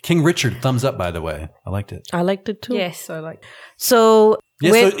right. King Richard, thumbs up, by the way. I liked it. I liked it too. Yes, I liked it. So,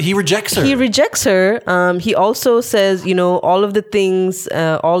 so he rejects her. He rejects her. He also says, all of the things,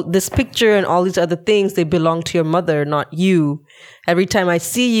 all this picture and all these other things, they belong to your mother, not you. Every time I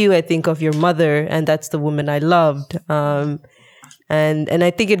see you, I think of your mother, and that's the woman I loved. And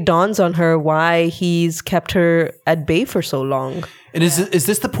I think it dawns on her why he's kept her at bay for so long. And is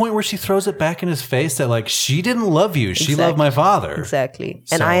this the point where she throws it back in his face that, like, she didn't love you. She loved my father. Exactly.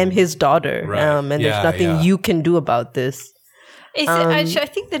 And I am his daughter. Right. And there's nothing you can do about this. Actually, I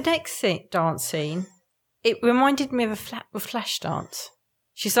think the next dance scene, it reminded me of a flash dance.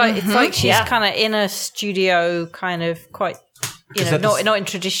 She's like, it's like she's kind of in a studio, kind of quite, not in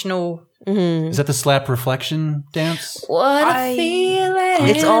traditional. Mm-hmm. Is that the slap reflection dance? What a feeling.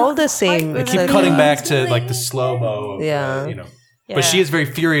 It's all the same. They keep cutting back to like the slow-mo. Yeah. But she is very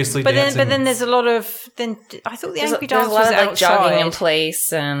furiously dancing. But then there's a lot of... I thought the angry dance was outside. like jogging in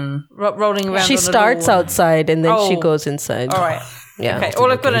place and... rolling around. She starts outside and then she goes inside. All right. Yeah. Okay,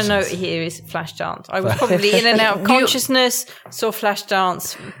 all I've got to note here is Flashdance. I was probably in and out of consciousness, saw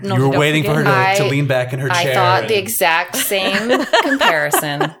Flashdance. You were waiting for her to lean back in her chair. I thought the exact same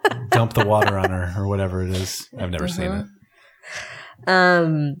comparison. Dump the water on her or whatever it is. I've never seen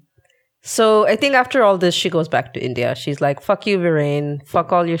it. So I think after all this, she goes back to India. She's like, fuck you, Viren.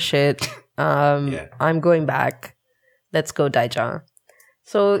 Fuck all your shit. I'm going back. Let's go, Daija.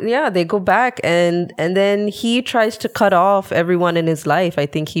 So yeah, they go back and then he tries to cut off everyone in his life. I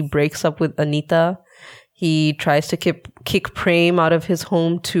think he breaks up with Anita. He tries to kick Prem out of his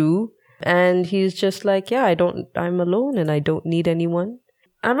home too. And he's just like, yeah, I'm alone and I don't need anyone.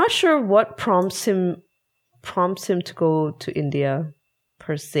 I'm not sure what prompts him to go to India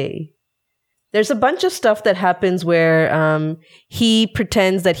per se. There's a bunch of stuff that happens where he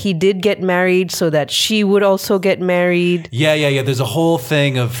pretends that he did get married so that she would also get married. Yeah. There's a whole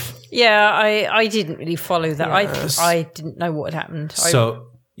thing of... Yeah, I didn't really follow that. Yeah. I didn't know what had happened. So,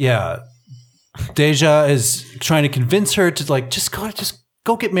 Daija is trying to convince her to like, just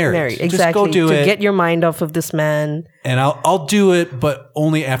go get married. Exactly. Just go do it. Get your mind off of this man. And I'll do it, but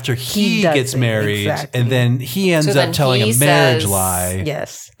only after he gets married. Exactly. And then he ends up telling a marriage lie.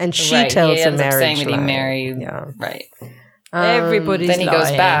 Yes. And she tells a marriage lie. Saying that he married. Yeah. Right. Everybody's then he lying.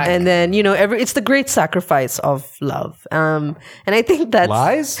 goes back. And then, it's the great sacrifice of love. And I think that's...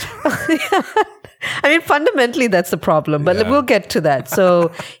 Lies? I mean, fundamentally, that's the problem, but we'll get to that.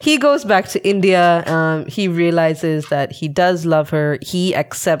 So he goes back to India. He realizes that he does love her. He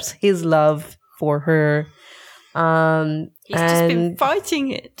accepts his love for her. He's just been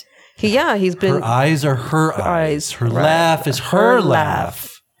fighting it. He's been... Her eyes are her eyes. Her laugh is her laugh.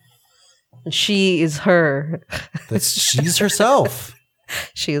 She is her. She's herself.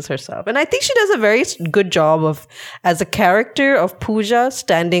 She is herself. And I think she does a very good job of, as a character of Pooja,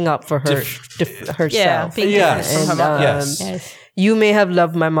 standing up for herself. Yes. You may have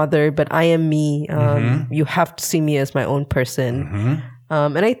loved my mother, but I am me. You have to see me as my own person.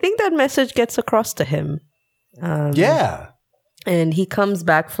 And I think that message gets across to him. And he comes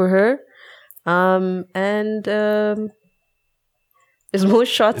back for her. There's more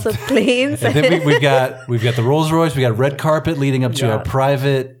shots of planes. And then we've got the Rolls Royce. We got a red carpet leading up to a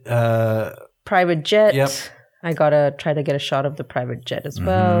private jet. Yep. I gotta try to get a shot of the private jet as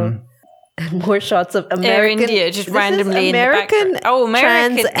well. And more shots of American. Air India, just randomly American in the background. Oh,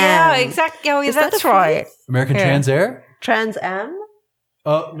 American. Trans Am. Yeah, exactly. Oh, that's right. American Trans Air? Trans Am?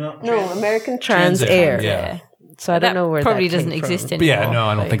 Oh, no. No, American Trans Air. Yeah. So I don't know where probably that doesn't came exist from. anymore. Yeah, no,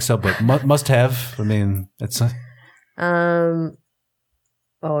 I don't think so, but must have. I mean, it's...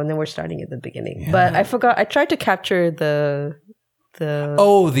 Oh, and then we're starting at the beginning. Yeah. But I forgot. I tried to capture the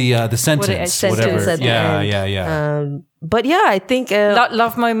sentence, whatever. Yeah. But yeah, I think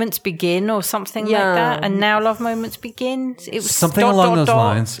love moments begin or something like that, and now love moments begin. It was something along those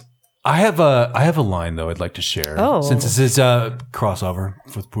lines. I have a line though I'd like to share. Oh. Since this is a crossover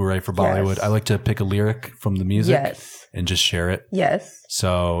with Hooray for Bollywood, I like to pick a lyric from the music and just share it. Yes.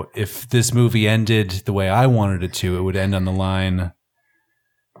 So if this movie ended the way I wanted it to, it would end on the line,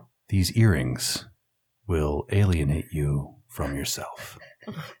 "These earrings will alienate you from yourself."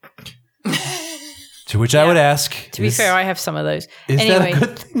 To which I would ask... To be fair, I have some of those. Is that a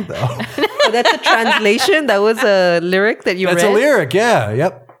good thing, though? Oh, that's a translation? That was a lyric that you read? That's a lyric, yeah.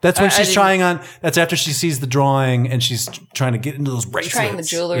 Yep. That's when she's trying on... That's after she sees the drawing and she's trying to get into those bracelets. Trying the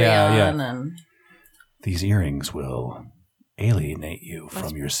jewelry on. And... These earrings will alienate you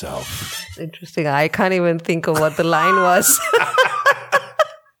from yourself. That's interesting. I can't even think of what the line was.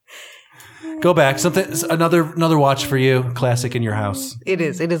 Go back. Another watch for you. Classic in your house. It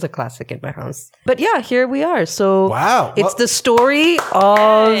is a classic in my house. But yeah, here we are. So wow, it's the story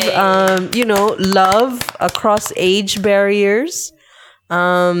of love across age barriers.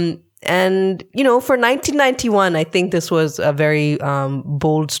 And for 1991, I think this was a very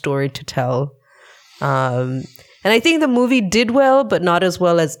bold story to tell. And I think the movie did well, but not as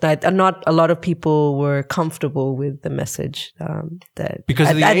well as that. Not a lot of people were comfortable with the message that because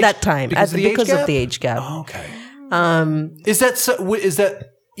at that time because of the age gap. Oh, okay. Is that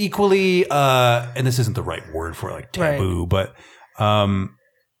equally? And this isn't the right word for it, like taboo, but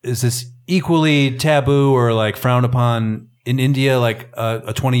is this equally taboo or like frowned upon in India, like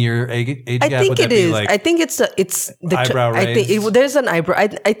a 20-year age gap? I think it is. I think it's the eyebrow raised. I think there's an eyebrow.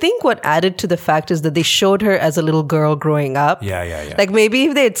 I think what added to the fact is that they showed her as a little girl growing up. Yeah. Like maybe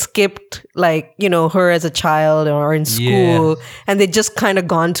if they had skipped her as a child or in school and they'd just kind of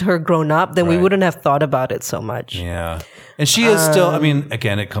gone to her grown up, then we wouldn't have thought about it so much. Yeah. And she is still, I mean,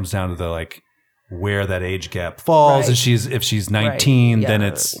 again, it comes down to the like where that age gap falls. And if she's 19, then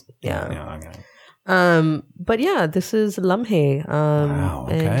it's But yeah, this is Lamhe. Wow,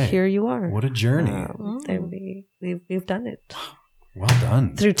 okay. And here you are. What a journey. We've done it. Well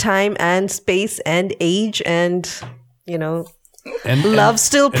done. Through time and space and age and, and love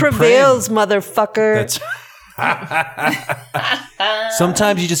still and prevails, motherfucker.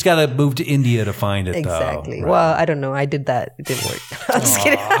 Sometimes you just got to move to India to find it, Exactly. though. Right. Well, I don't know. I did that. It didn't work. I'm just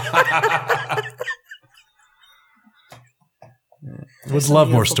kidding. Would love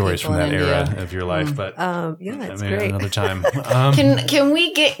more stories from that era of your life, but it's maybe great. another time. Can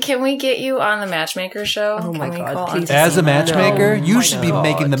we get you on the matchmaker show? Oh my God, please. As a matchmaker, you should be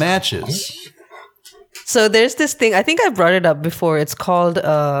making the matches. So there's this thing. I think I brought it up before. It's called.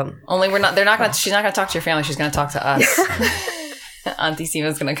 Only we're not. They're not going. She's not going to talk to your family. She's going to talk to us. Auntie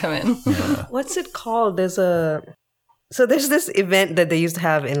Sima's going to come in. Yeah. What's it called? There's this event that they used to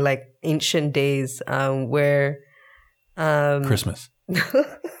have in like ancient days, where. Christmas.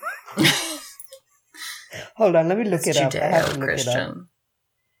 Hold on, let me look it up. I have to look it up. Judeo-Christian.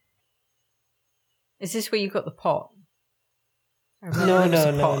 Is this where you got the pot? No.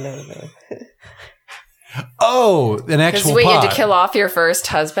 Oh, an actual Wait, pot. you had to kill off your first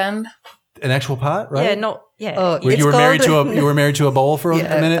husband? An actual pot, right? Yeah. Oh, You were married to a bowl for a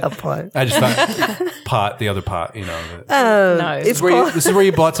minute. A pot. I just thought pot, the other pot. No. This is where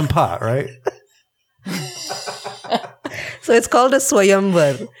you bought some pot, right? So it's called a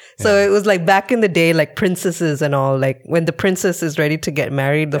swayamvar. So it was like back in the day, like princesses and all. Like when the princess is ready to get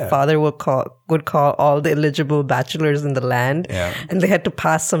married, the father would call all the eligible bachelors in the land, and they had to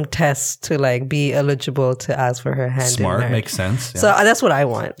pass some tests to like be eligible to ask for her hand. Smart, makes sense. Yeah. So that's what I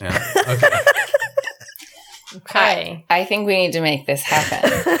want. Yeah. Okay. Okay. I think we need to make this happen.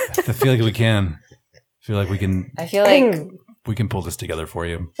 I feel like we can. I feel like we can pull this together for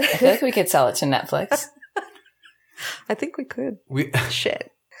you. I feel like we could sell it to Netflix. I think we could.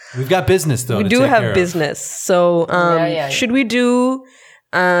 Shit. We've got business though. We do have business. So should we do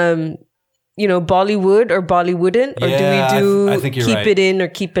Bollywood or Bollywooddn't? Or do we do I think you're keep right. it in or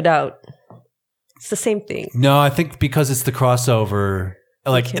keep it out? It's the same thing. No, I think because it's the crossover.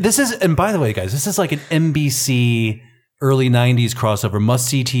 Like this is, and by the way, guys, this is like an NBC early 90s crossover,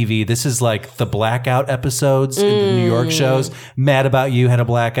 must-see TV. This is like the blackout episodes in the New York shows. Mad About You had a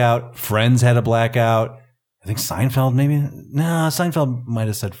blackout. Friends had a blackout. I think Seinfeld maybe? No, Seinfeld might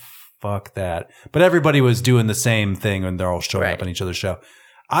have said, fuck that. But everybody was doing the same thing when they're all showing up on each other's show.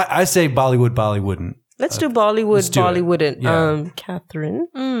 I say Bollywood, Bollywooddn't. Let's do Bollywood, Bollywooddn't. Yeah. Catherine?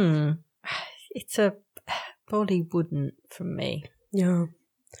 It's a Bollywooddn't from me. Yeah.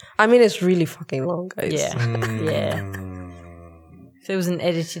 I mean, it's really fucking long, guys. Yeah. Yeah. If there was an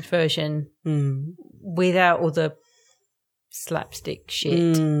edited version without all the slapstick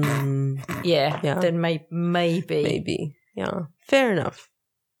shit, then maybe. Maybe. Yeah. Fair enough.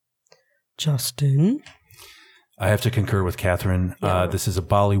 Justin? I have to concur with Catherine. This is a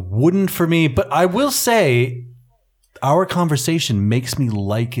Bollywooddn't for me, but I will say our conversation makes me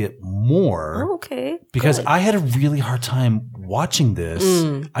like it more. Oh, okay. Because I had a really hard time watching this.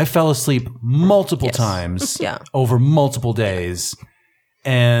 I fell asleep multiple times over multiple days.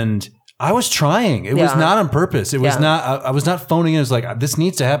 And I was trying. It was not on purpose. It was not, I was not phoning in. It was like, this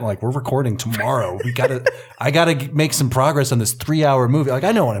needs to happen. Like, we're recording tomorrow. I got to make some progress on this 3-hour movie. Like,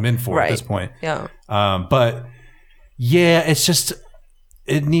 I know what I'm in for at this point. Yeah. But yeah, it's just,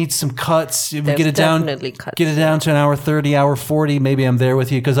 it needs some cuts. If we get it down to an hour 30, hour 40, maybe I'm there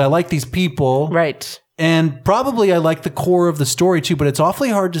with you because I like these people. Right. And probably I like the core of the story too, but it's awfully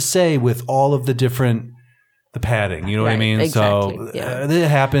hard to say with all of the padding, you know what I mean? Exactly. So it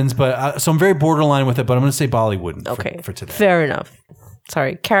happens, but so I'm very borderline with it, but I'm going to say Bollywood for today. Fair enough.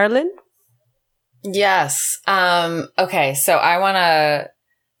 Sorry. Carolyn? Yes. Okay. So I want to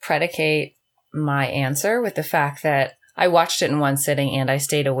predicate my answer with the fact that I watched it in one sitting and I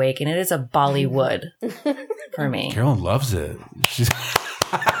stayed awake, and it is a Bollywood for me. Carolyn loves it. She's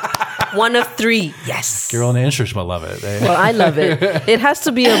one of 3. Yes. Carolyn and Shrishma love it. Well, I love it. It has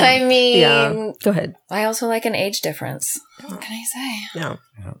to be a... I mean... Go ahead. I also like an age difference. What can I say?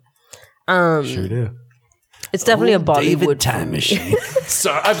 Yeah. Sure do. It's definitely a Bollywood David time machine.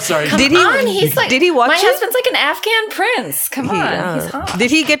 I'm sorry. Did he watch my it? husband's like an Afghan prince. Come on. He's hot. Did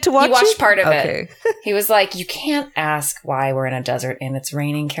he get to watch it? He watched part of it. He was like, you can't ask why we're in a desert and it's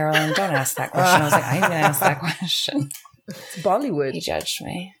raining, Carolyn. Don't ask that question. I was like, I ain't going to ask that question. It's Bollywood. He judged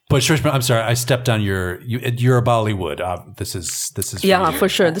me. But Shrishma, I'm sorry. I stepped on you're a Bollywood. This is for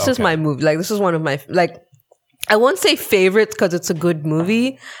sure. This is my movie. Like, this is one of my... Like, I won't say favorites because it's a good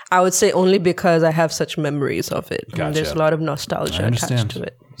movie. I would say only because I have such memories of it. Gotcha. And there's a lot of nostalgia attached to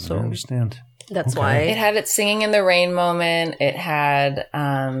it. So I understand. That's why. It had its singing in the rain moment. It had,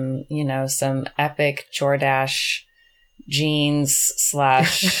 some epic Jordache jeans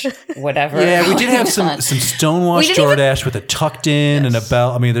 / whatever. Yeah, we did have some stonewashed Jordache with a tucked in and a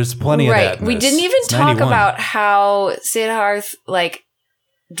belt. I mean, there's plenty of that. We didn't even talk about how Siddharth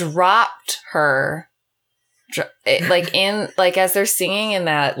dropped her. As they're singing in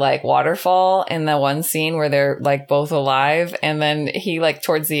that waterfall in the one scene where they're both alive, and then he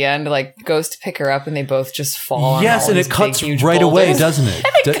towards the end goes to pick her up and they both just fall. Yes, and it cuts right away, doesn't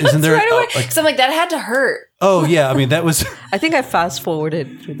it? Isn't there? Right away. So I'm that had to hurt. Oh yeah, I mean that was. I think I fast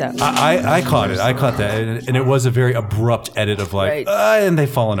forwarded through that. I caught it. I caught that, and it was a very abrupt edit of and they've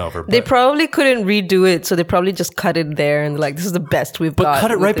fallen over. They probably couldn't redo it, so they probably just cut it there and this is the best we've got. But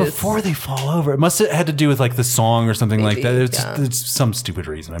cut it right before they fall over. It must have had to do with the song or something like that. It's some stupid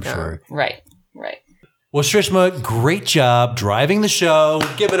reason, I'm sure. Right. Well, Shrishma, great job driving the show.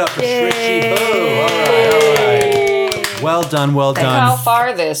 Give it up for Shrishma. All right. Well done. Look how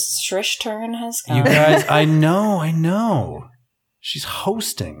far this Shrish turn has come. You guys, I know. She's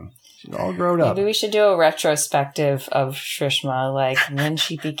hosting. She's all grown up. Maybe we should do a retrospective of Shrishma, when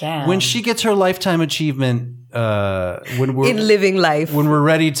she began. When she gets her lifetime achievement, when we're in living life, when we're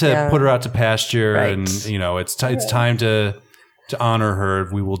ready to put her out to pasture, and it's time to honor her.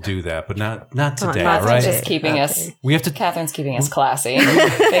 We will do that, but not today. All right. Just keeping us. We have to. Catherine's keeping us classy.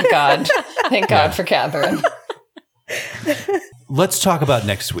 Thank God. Thank God for Catherine. Let's talk about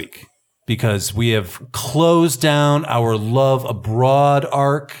next week, because we have closed down our Love Abroad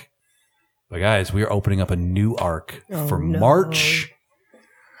arc. But guys, we are opening up a new arc for March.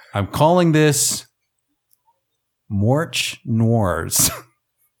 I'm calling this March Noirs.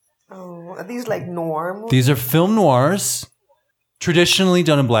 Oh, are these noir movies? These are film noirs, traditionally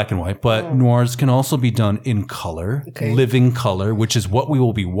done in black and white, but noirs can also be done in color, living color, which is what we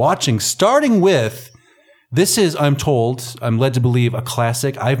will be watching, starting with... This is, I'm led to believe, a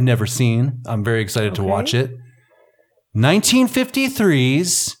classic I've never seen. I'm very excited to watch it.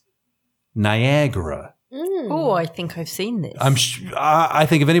 1953's Niagara. Oh, I think I've seen this. I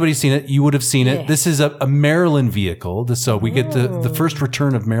think if anybody's seen it, you would have seen it. This is a Marilyn vehicle. So we get the first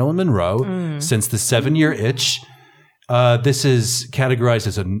return of Marilyn Monroe since the 7-year itch. This is categorized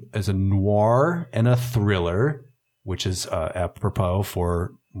as a noir and a thriller, which is apropos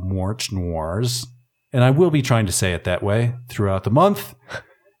for March Noirs. And I will be trying to say it that way throughout the month.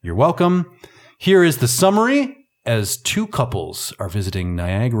 You're welcome. Here is the summary. As two couples are visiting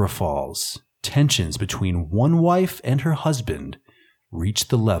Niagara Falls, tensions between one wife and her husband reach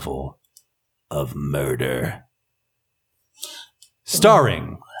the level of murder.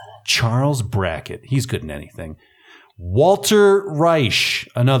 Starring Charles Brackett. He's good in anything. Walter Reich,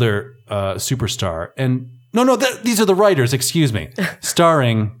 another superstar. And these are the writers, excuse me.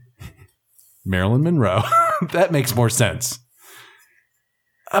 Starring... Marilyn Monroe. That makes more sense.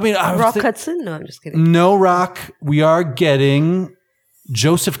 I mean, Rock Hudson? No, I'm just kidding. No Rock. We are getting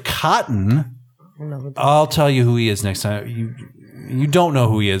Joseph Cotton. I'll tell you who he is next time. You don't know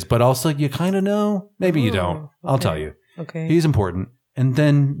who he is, but also you kind of know. Maybe you don't. I'll tell you. Okay. He's important. And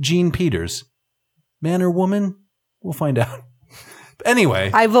then Gene Peters. Man or woman? We'll find out. Anyway.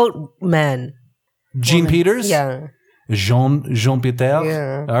 I vote man. Gene Peters? Yeah. Jean Pierre?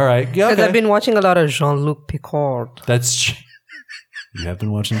 Yeah. All right. Because I've been watching a lot of Jean-Luc Picard. You have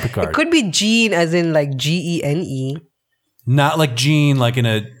been watching Picard. It could be Gene as in Gene. Not like Gene, like in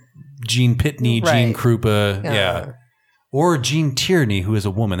a Gene Pitney, Gene Krupa. Yeah. Or Gene Tierney, who is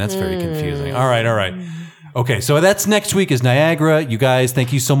a woman. That's very confusing. All right. Okay, so that's next week is Niagara. You guys,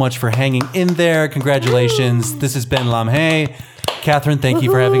 thank you so much for hanging in there. Congratulations. This has been Lamhe. Catherine, thank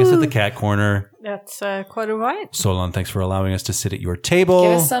you for having us at the Cat Corner. That's quite all right. Solon, thanks for allowing us to sit at your table.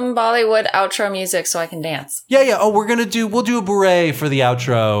 Give us some Bollywood outro music so I can dance. Yeah. Oh, we'll do a beret for the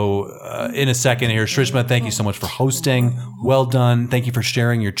outro in a second here. Shrishma, thank you so much for hosting. Well done. Thank you for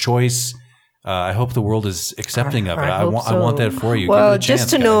sharing your choice. I hope the world is accepting of it. I want that for you. Well, Give it a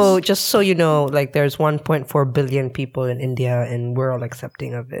chance, just so you know, there's 1.4 billion people in India, and we're all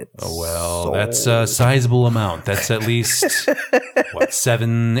accepting of it. Oh well, that's a sizable amount. That's at least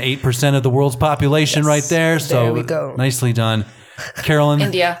 7-8% of the world's population right there. So there we go. Nicely done, Carolyn.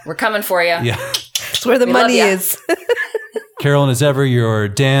 India, we're coming for you. Yeah, that's where the money is. Carolyn, as ever, your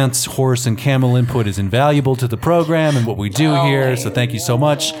dance, horse, and camel input is invaluable to the program and what we do here. So thank you so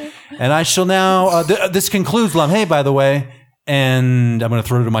much. And I shall now, this concludes Lamhe, by the way, and I'm going to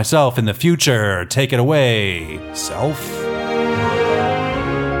throw it to myself in the future. Take it away, self.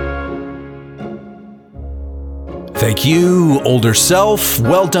 Thank you, older self.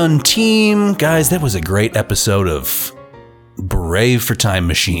 Well done, team. Guys, that was a great episode of Brave for Time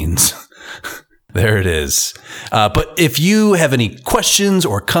Machines. There it is. But if you have any questions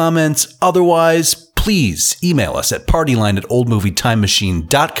or comments otherwise, please email us at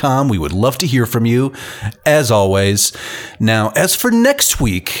partyline@oldmovietimemachine.com. We would love to hear from you, as always. Now, as for next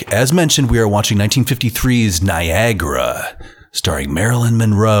week, as mentioned, we are watching 1953's Niagara, starring Marilyn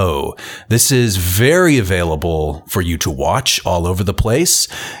Monroe. This is very available for you to watch all over the place.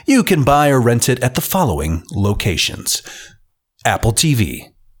 You can buy or rent it at the following locations: Apple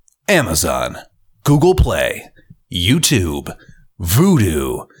TV, Amazon, Google Play, YouTube,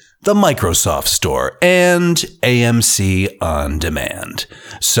 Vudu, the Microsoft Store, and AMC On Demand.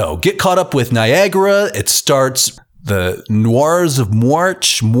 So get caught up with Niagara. It starts the Noirs of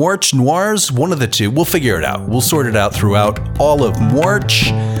March, Noirs, one of the two. We'll figure it out. We'll sort it out throughout all of March.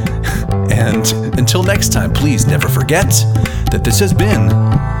 And until next time, please never forget that this has been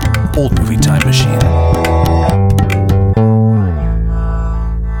Old Movie Time Machine.